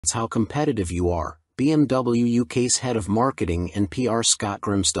how competitive you are, BMW UK's head of marketing and PR Scott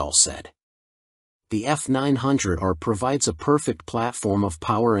Grimstall said. The F900R provides a perfect platform of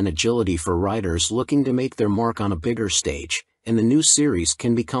power and agility for riders looking to make their mark on a bigger stage, and the new series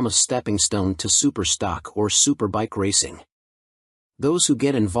can become a stepping stone to superstock or superbike racing. Those who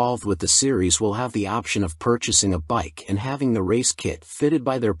get involved with the series will have the option of purchasing a bike and having the race kit fitted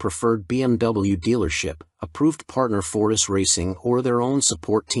by their preferred BMW dealership, approved partner Fortis Racing, or their own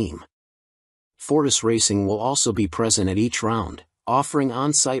support team. Fortis Racing will also be present at each round, offering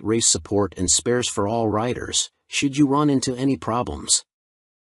on-site race support and spares for all riders, should you run into any problems.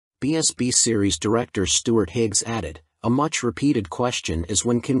 BSB Series Director Stuart Higgs added, "A much-repeated question is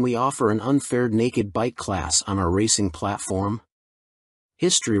when can we offer an unfaired naked bike class on our racing platform?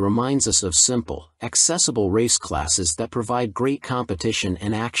 History reminds us of simple, accessible race classes that provide great competition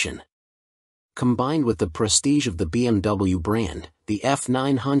and action." Combined with the prestige of the BMW brand, the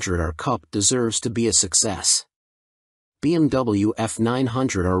F900R Cup deserves to be a success. BMW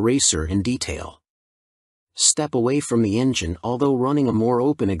F900R Racer in detail. Step away from the engine. Although running a more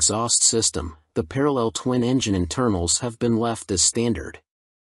open exhaust system, the parallel twin-engine internals have been left as standard.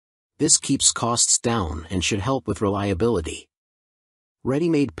 This keeps costs down and should help with reliability.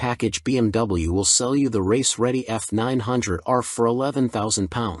 Ready-made package BMW will sell you the race-ready F900R for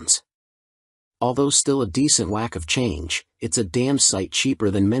 £11,000. Although still a decent whack of change, it's a damn sight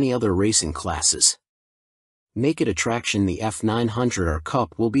cheaper than many other racing classes. Naked attraction. The F900R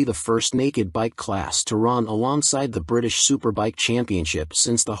Cup will be the first naked bike class to run alongside the British Superbike Championship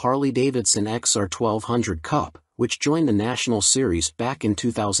since the Harley-Davidson XR 1200 Cup, which joined the National Series back in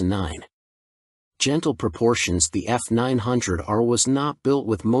 2009. Gentle proportions. The F900R was not built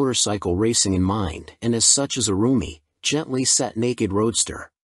with motorcycle racing in mind and as such is a roomy, gently set naked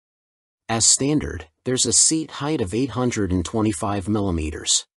roadster. As standard, there's a seat height of 825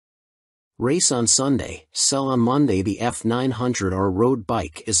 mm. Race on Sunday, sell on Monday. The F900R road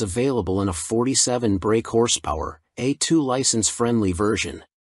bike is available in a 47 brake horsepower, A2 license-friendly version.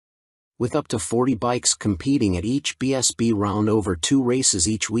 With up to 40 bikes competing at each BSB round over 2 races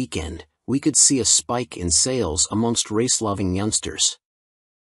each weekend, we could see a spike in sales amongst race-loving youngsters.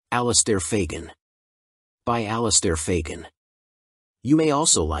 Alistair Fagan. By Alistair Fagan. You may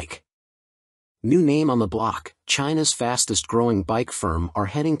also like. New name on the block, China's fastest-growing bike firm are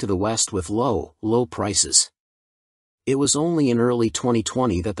heading to the West with low prices. It was only in early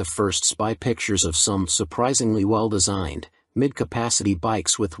 2020 that the first spy pictures of some surprisingly well-designed, mid-capacity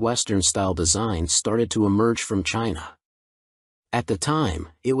bikes with Western-style designs started to emerge from China. At the time,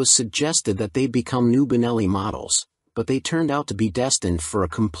 it was suggested that they'd become new Benelli models, but they turned out to be destined for a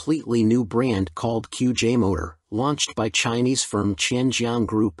completely new brand called QJ Motor, launched by Chinese firm Tianjiang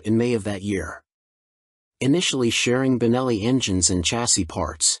Group in May of that year. Initially sharing Benelli engines and chassis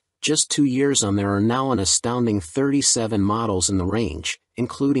parts, just 2 years on there are now an astounding 37 models in the range,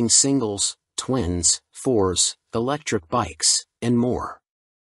 including singles, twins, fours, electric bikes, and more.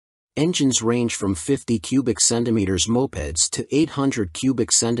 Engines range from 50 cubic centimeters mopeds to 800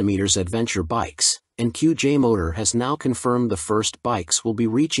 cubic centimeters adventure bikes, and QJ Motor has now confirmed the first bikes will be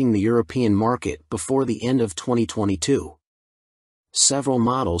reaching the European market before the end of 2022. Several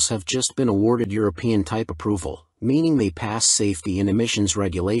models have just been awarded European type approval, meaning they pass safety and emissions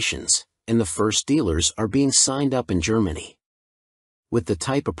regulations, and the first dealers are being signed up in Germany. With the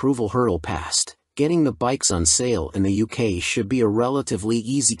type approval hurdle passed, getting the bikes on sale in the UK should be a relatively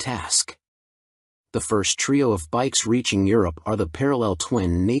easy task. The first trio of bikes reaching Europe are the parallel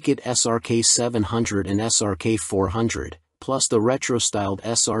twin naked SRK 700 and SRK 400, plus the retro-styled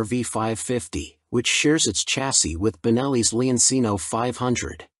SRV 550, which shares its chassis with Benelli's Leoncino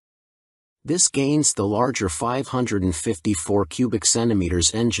 500. This gains the larger 554 cubic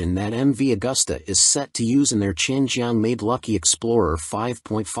centimeters engine that MV Agusta is set to use in their Tianjiang-made Lucky Explorer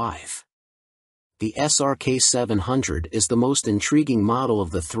 5.5. The SRK 700 is the most intriguing model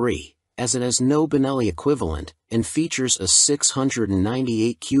of the three, as it has no Benelli equivalent, and features a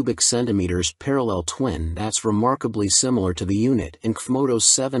 698 cubic centimeters parallel twin that's remarkably similar to the unit in Kmoto's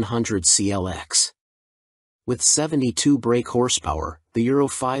 700 CLX. With 72 brake horsepower, the Euro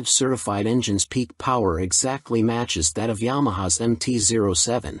 5 certified engine's peak power exactly matches that of Yamaha's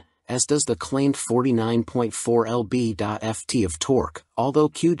MT-07, as does the claimed 49.4 lb.ft of torque, although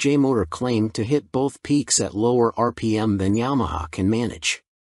QJ Motor claimed to hit both peaks at lower RPM than Yamaha can manage.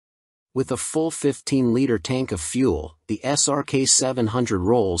 With a full 15-liter tank of fuel, the SRK 700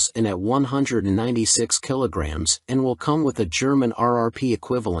 rolls in at 196 kilograms and will come with a German RRP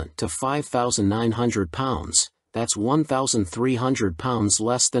equivalent to 5,900 pounds, that's 1,300 pounds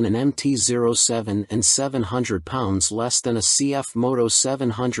less than an MT-07 and 700 pounds less than a CF Moto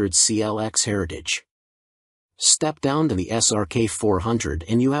 700 CLX Heritage. Step down to the SRK 400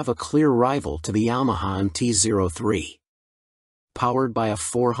 and you have a clear rival to the Yamaha MT-03. Powered by a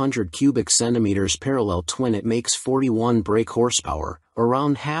 400 cubic centimeters parallel twin, it makes 41 brake horsepower,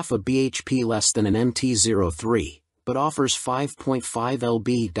 around half a bhp less than an MT-03, but offers 5.5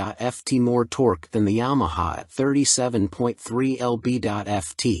 lb.ft more torque than the Yamaha at 37.3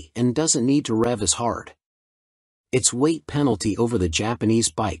 lb.ft and doesn't need to rev as hard. Its weight penalty over the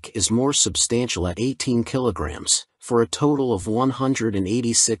Japanese bike is more substantial at 18 kilograms, for a total of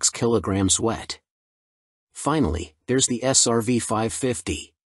 186 kilograms wet. Finally, there's the SRV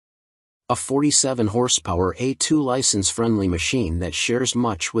 550. A 47 horsepower A2 license-friendly machine that shares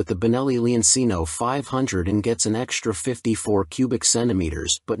much with the Benelli Leoncino 500 and gets an extra 54 cubic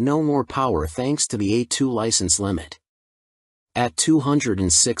centimeters but no more power thanks to the A2 license limit. At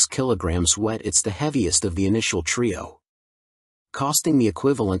 206 kilograms wet, it's the heaviest of the initial trio. Costing the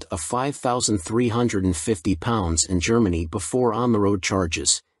equivalent of 5,350 pounds in Germany before on-the-road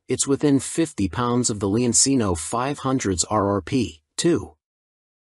charges, it's within 50 pounds of the Leoncino 500's RRP, too.